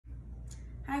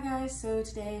Hi guys, so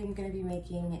today I'm going to be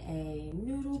making a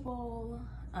noodle bowl.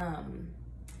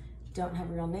 Don't have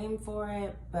a real name for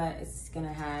it, but it's going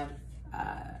to have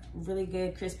really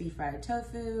good crispy fried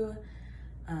tofu,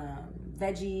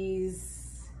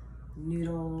 veggies,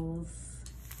 noodles.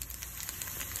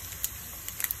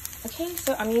 Okay,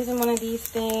 so I'm using one of these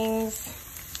things.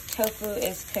 Tofu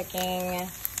is cooking and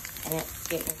it's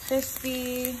getting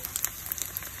crispy.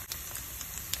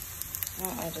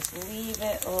 I just leave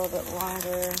it a little bit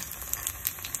longer.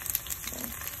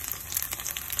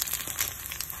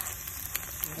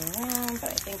 Around, but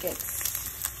I think it's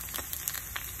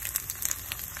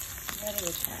ready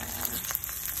to turn.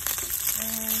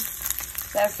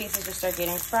 So as pieces just start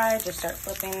getting fried, just start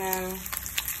flipping them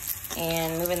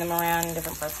and moving them around in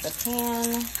different parts of the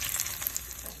pan.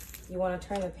 You want to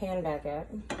turn the pan back up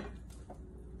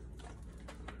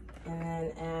and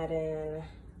then add in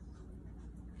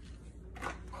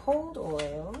cold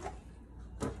oil.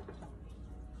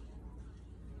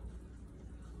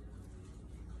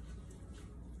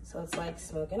 So it's like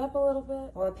smoking up a little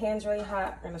bit. While the pan's really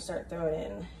hot, we're gonna start throwing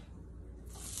in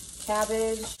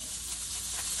cabbage,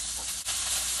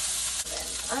 then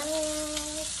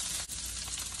onions.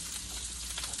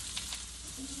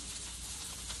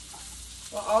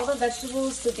 Want all the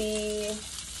vegetables to be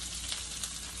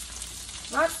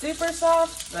not super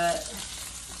soft, but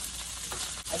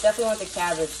I definitely want the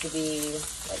cabbage to be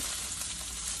like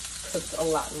cooked a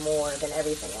lot more than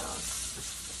everything else.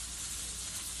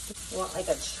 You want like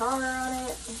a char on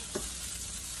it.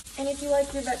 And if you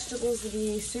like your vegetables to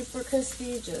be super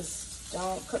crispy, just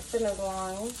don't cook them as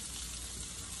long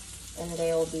and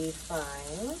they'll be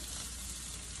fine.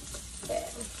 Okay.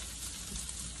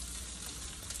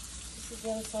 This is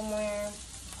in somewhere.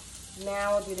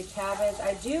 Now we'll do the cabbage.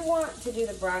 I do want to do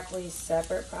the broccoli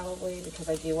separate probably because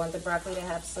I do want the broccoli to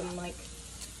have some like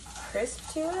crisp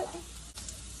to it.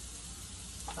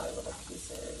 Probably little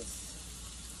pieces.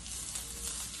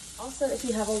 Also, if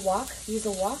you have a wok, use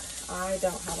a wok. I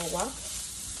don't have a wok.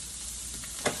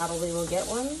 Probably will get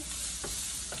one.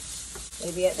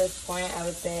 Maybe at this point I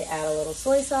would say add a little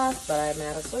soy sauce, but I'm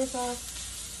out of soy sauce,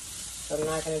 so I'm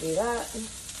not going to do that.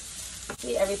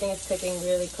 See, everything is cooking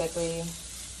really quickly.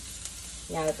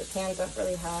 Now that the pan's up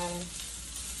really high.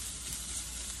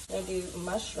 I'm going to do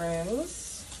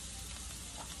mushrooms.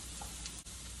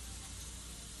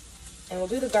 And we'll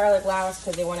do the garlic last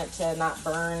because they want it to not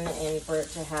burn and for it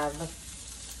to have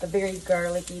a very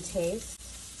garlicky taste.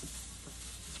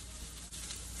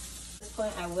 At this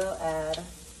point I will add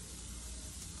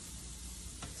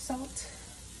salt.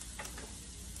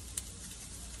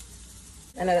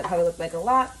 I know that probably looked like a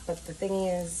lot, but the thing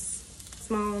is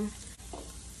small.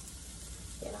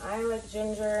 And I like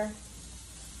ginger,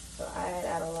 so I'd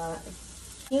add a lot.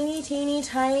 Teeny, teeny,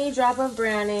 tiny drop of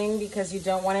browning because you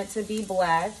don't want it to be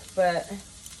black, but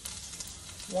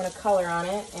you want a color on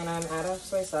it, and I'm out of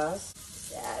soy sauce.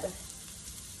 Just add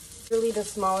really the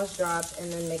smallest drop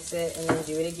and then mix it and then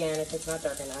do it again if it's not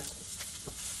dark enough.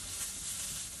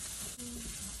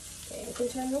 Okay, you can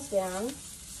turn this down.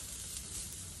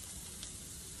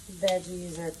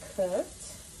 Veggies are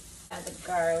cooked. Add the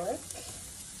garlic.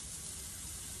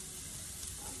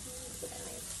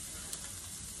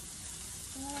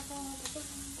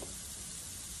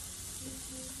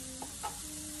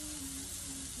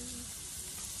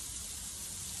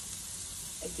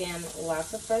 Again,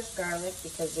 lots of fresh garlic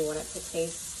because we want it to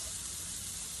taste,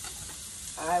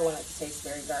 I want it to taste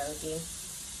very garlicky.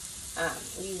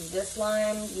 We use this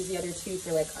lime, use the other two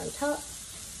for like on top,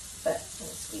 but I'm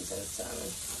gonna squeeze in some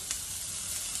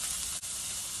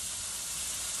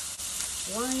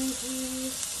lime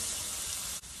juice.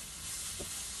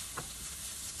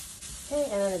 Okay,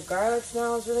 and then the garlic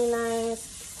smells really nice.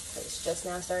 It's just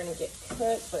now starting to get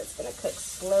cooked, but it's gonna cook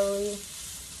slowly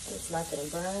and it's not gonna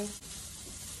burn.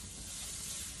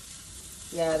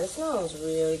 Yeah, this smells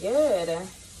really good.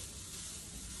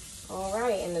 All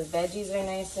right, and the veggies are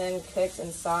nice and cooked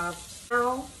and soft.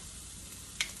 Now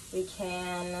we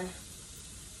can,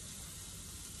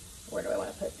 where do I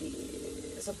want to put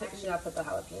these? So actually I'll put the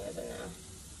jalapeños in now.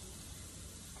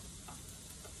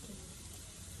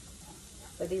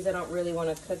 But these I don't really want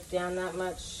to cook down that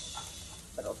much,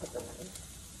 but I'll put them in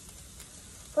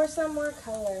for some more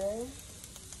color.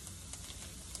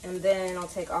 And then I'll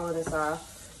take all of this off.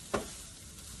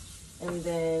 And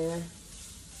then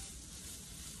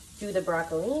do the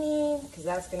broccolini, because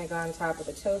that's going to go on top of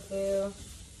the tofu.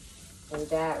 And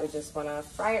that, we just want to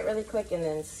fry it really quick and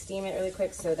then steam it really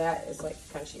quick so that is like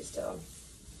crunchy still.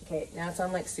 Okay, now it's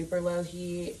on like super low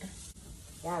heat.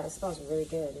 Yeah, this smells really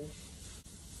good.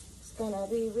 It's gonna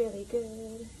be really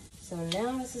good. So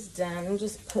now this is done,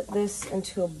 just put this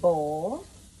into a bowl.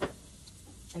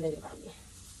 And then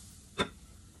okay.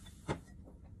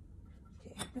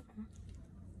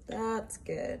 That's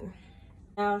good.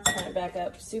 Now turn it back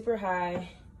up super high.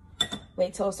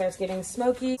 Wait till it starts getting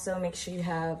smoky. So make sure you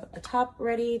have a top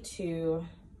ready to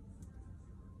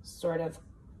sort of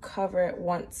cover it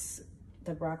once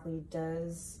the broccoli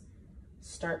does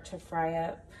start to fry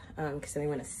up, because then we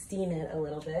want to steam it a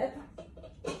little bit.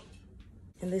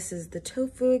 And this is the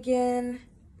tofu again.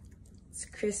 It's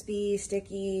crispy,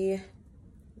 sticky.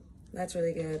 That's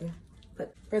really good.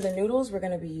 But for the noodles, we're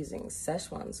going to be using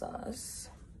Szechuan sauce.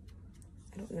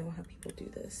 I don't know how people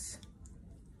do this.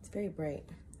 It's very bright.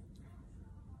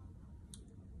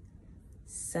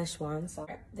 Szechuan sauce.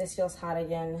 This feels hot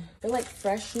again. They're like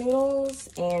fresh noodles,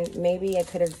 and maybe I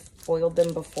could have boiled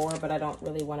them before, but I don't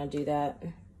really want to do that.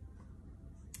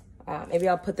 Maybe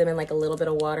I'll put them in like a little bit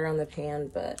of water on the pan,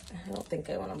 but I don't think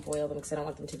I want to boil them because I don't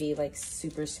want them to be like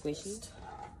super squishy.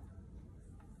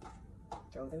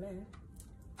 Throw them in.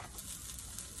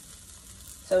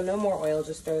 So no more oil,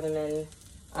 just throw them in,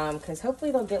 because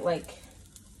hopefully they'll get like,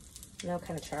 you know,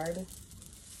 kind of charred. Do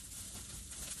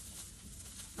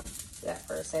that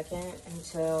for a second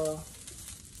until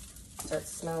it starts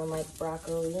smelling like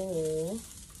broccolini.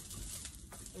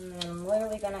 And then I'm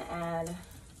literally gonna add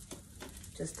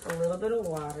just a little bit of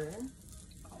water.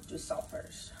 I'll do salt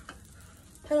first.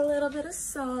 Put a little bit of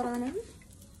salt on them.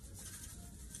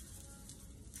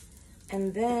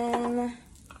 And then,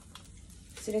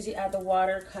 as soon as you add the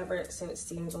water, cover it so it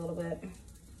steams a little bit.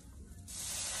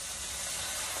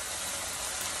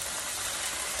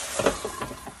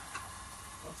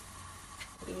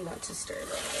 You want to stir it a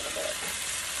little bit.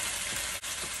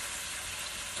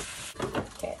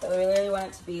 Okay, but we really want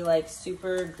it to be like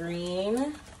super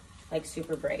green, like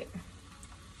super bright.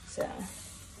 So,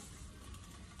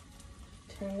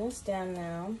 turn this down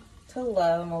now to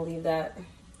low, and we'll leave that.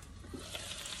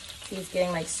 He's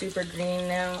getting like super green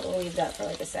now. We'll leave that for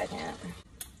like a second.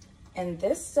 And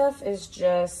this stuff is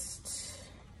just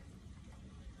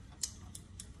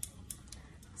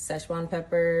Szechuan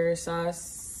pepper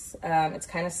sauce. It's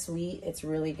kind of sweet. It's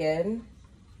really good.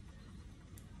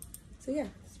 So yeah,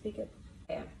 it's pretty good.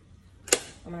 Okay,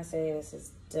 I'm gonna say this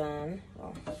is done.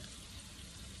 Well,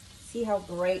 see how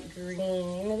bright green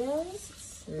it is?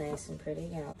 It's nice and pretty.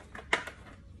 Yeah.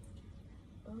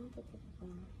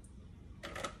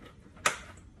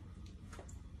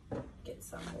 Get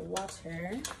some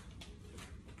water.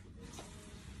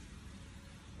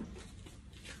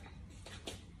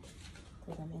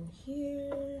 Put them in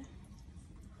here.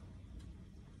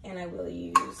 And I will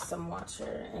use some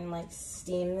water and like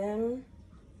steam them.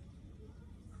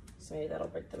 So maybe that'll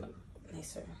break them up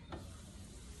nicer.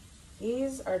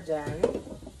 These are done.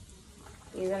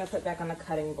 These I'm gonna put back on the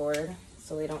cutting board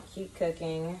so they don't keep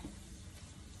cooking.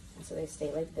 And so they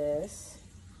stay like this.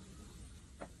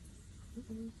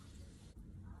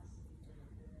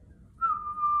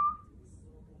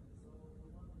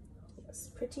 Yes,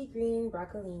 pretty green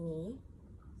broccolini.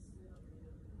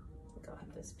 I think I'll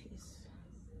have this piece.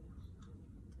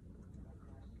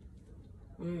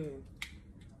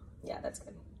 Yeah, that's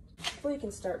good. Before you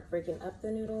can start breaking up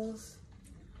the noodles,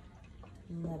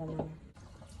 and let them.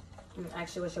 I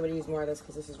actually wish I would use more of this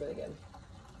because this is really good.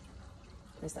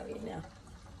 It's not eating now.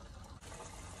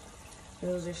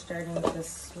 Noodles are starting to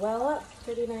swell up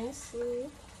pretty nicely.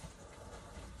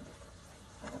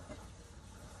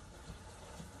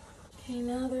 Okay,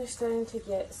 now they're starting to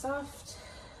get soft.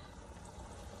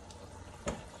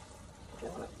 I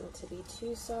don't want them to be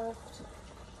too soft.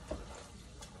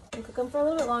 And cook them for a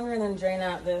little bit longer and then drain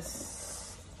out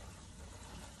this.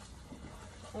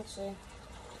 Actually,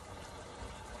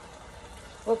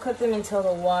 we'll cook them until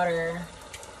the water,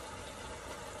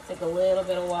 take a little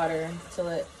bit of water until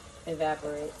it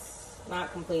evaporates.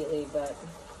 Not completely, but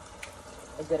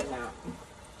a good amount.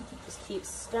 Just keep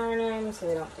stirring them so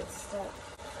they don't get stuck.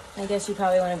 I guess you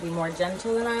probably want to be more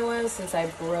gentle than I was since I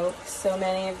broke so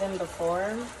many of them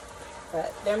before,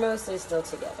 but they're mostly still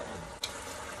together.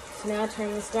 So now turn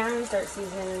this down and start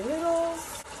seasoning the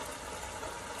noodles.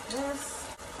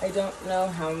 This, I don't know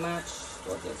how much,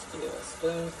 we'll just do a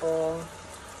spoonful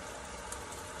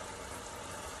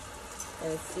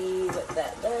and see what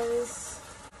that does.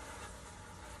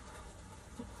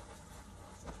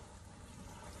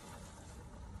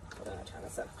 I'm gonna turn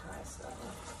this up high still.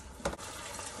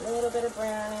 A little bit of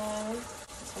browning,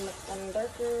 just to make them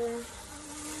darker.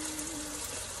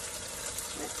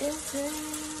 What is it?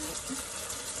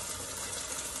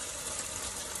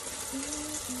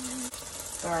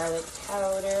 Garlic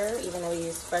powder, even though we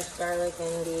use fresh garlic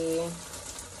in the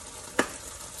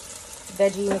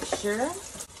veggie mixture.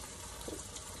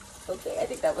 Okay, I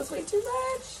think that was way too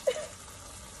much.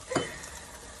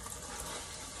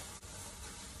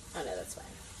 Oh no, that's fine.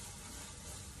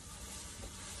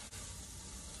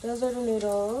 Those are the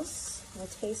noodles. I'll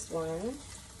taste one.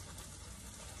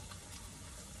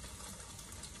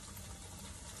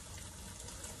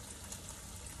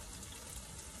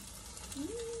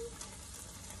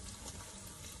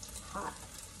 Hot.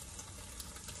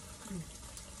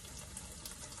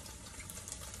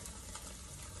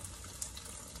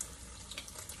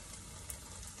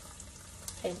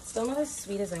 Okay, still not as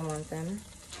sweet as I want them.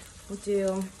 We'll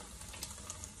do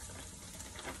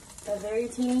a very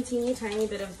teeny tiny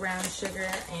bit of brown sugar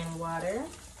and water.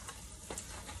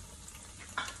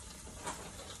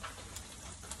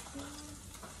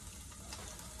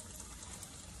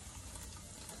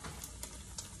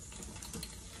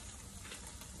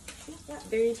 Yeah,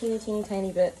 very teeny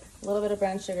tiny bit. A little bit of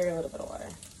brown sugar, a little bit of water.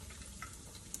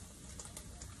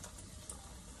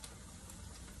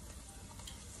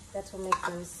 That will make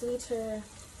them sweeter.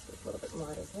 A little bit more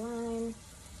of this lime.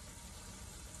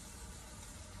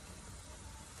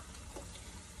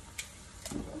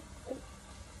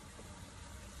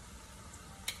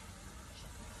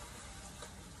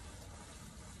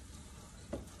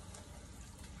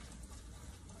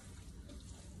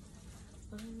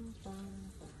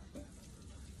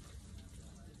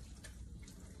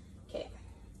 Okay,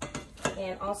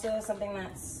 and also something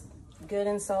that's good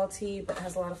and salty but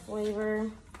has a lot of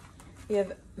flavor. We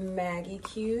have Maggi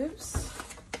cubes.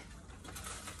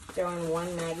 Throw in 1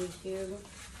 Maggi cube.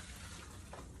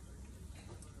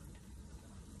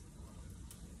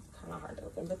 Kind of hard to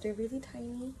open, but they're really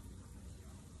tiny.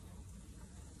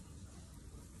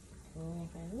 And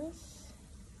like this.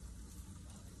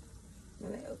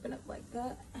 And they open up like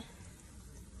that.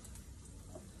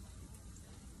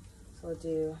 So we'll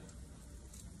do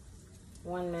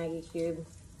 1 Maggi cube.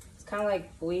 It's kind of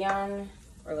like bouillon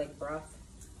or like broth.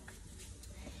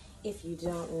 If you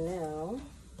don't know,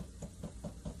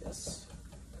 just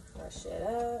crush it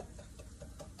up.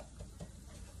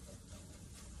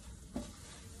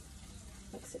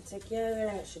 Mix it together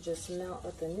and it should just melt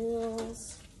with the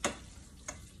noodles.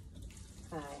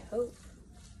 I hope.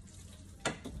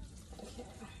 Okay.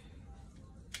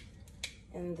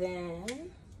 And then,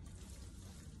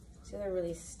 see they're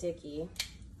really sticky.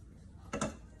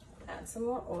 Add some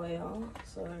more oil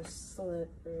so they're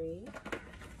slippery.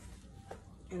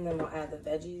 And then we'll add the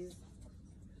veggies.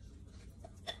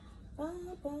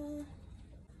 And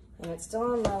it's still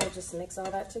on low, just mix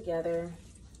all that together.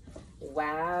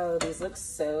 Wow, these look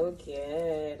so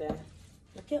good.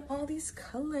 Look at all these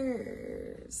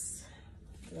colors.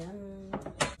 Yum.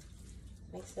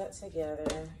 Mix that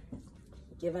together.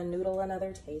 Give a noodle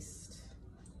another taste.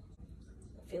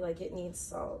 I feel like it needs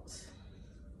salt.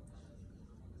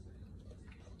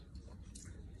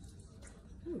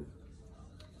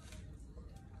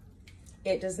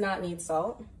 It does not need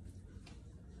salt,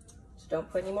 so don't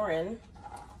put any more in.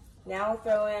 Now I'll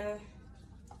throw in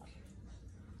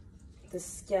the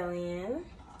scallion.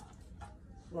 I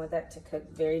want that to cook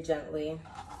very gently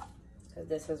because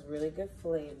this has really good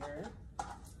flavor.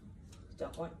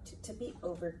 Don't want it to be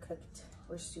overcooked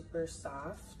or super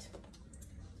soft.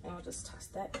 And I'll just toss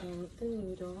that in with the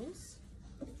noodles.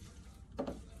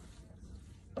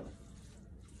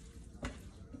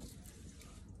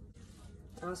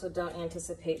 I also don't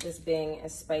anticipate this being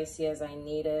as spicy as I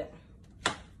need it.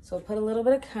 So I'll put a little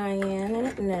bit of cayenne in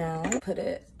it now. Put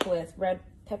it with red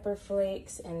pepper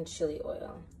flakes and chili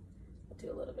oil. I'll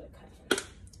do a little bit of cayenne.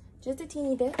 Just a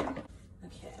teeny bit.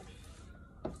 Okay.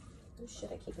 Oh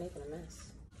shit, I keep making a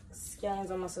mess.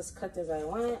 Scallion's almost as cooked as I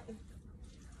want it.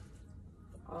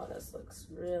 Oh, this looks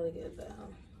really good though.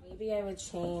 Maybe I would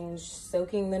change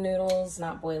soaking the noodles,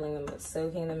 not boiling them, but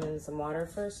soaking them in some water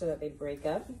first so that they break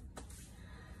up.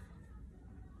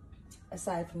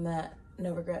 Aside from that,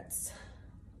 no regrets.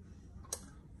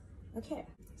 Okay,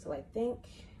 so I think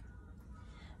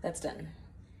that's done.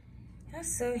 Yeah,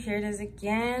 so here it is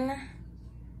again.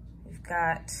 We've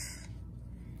got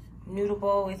noodle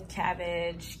bowl with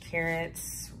cabbage,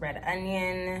 carrots, red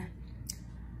onion,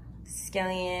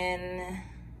 scallion,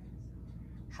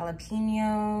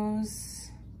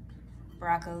 jalapeños,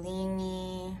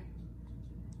 broccolini,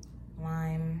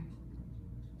 lime.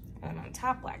 And on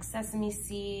top, black sesame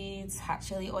seeds, hot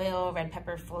chili oil, red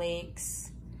pepper flakes.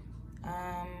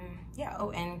 Yeah, oh,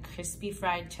 and crispy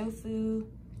fried tofu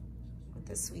with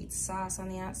the sweet sauce on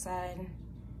the outside.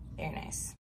 Very nice.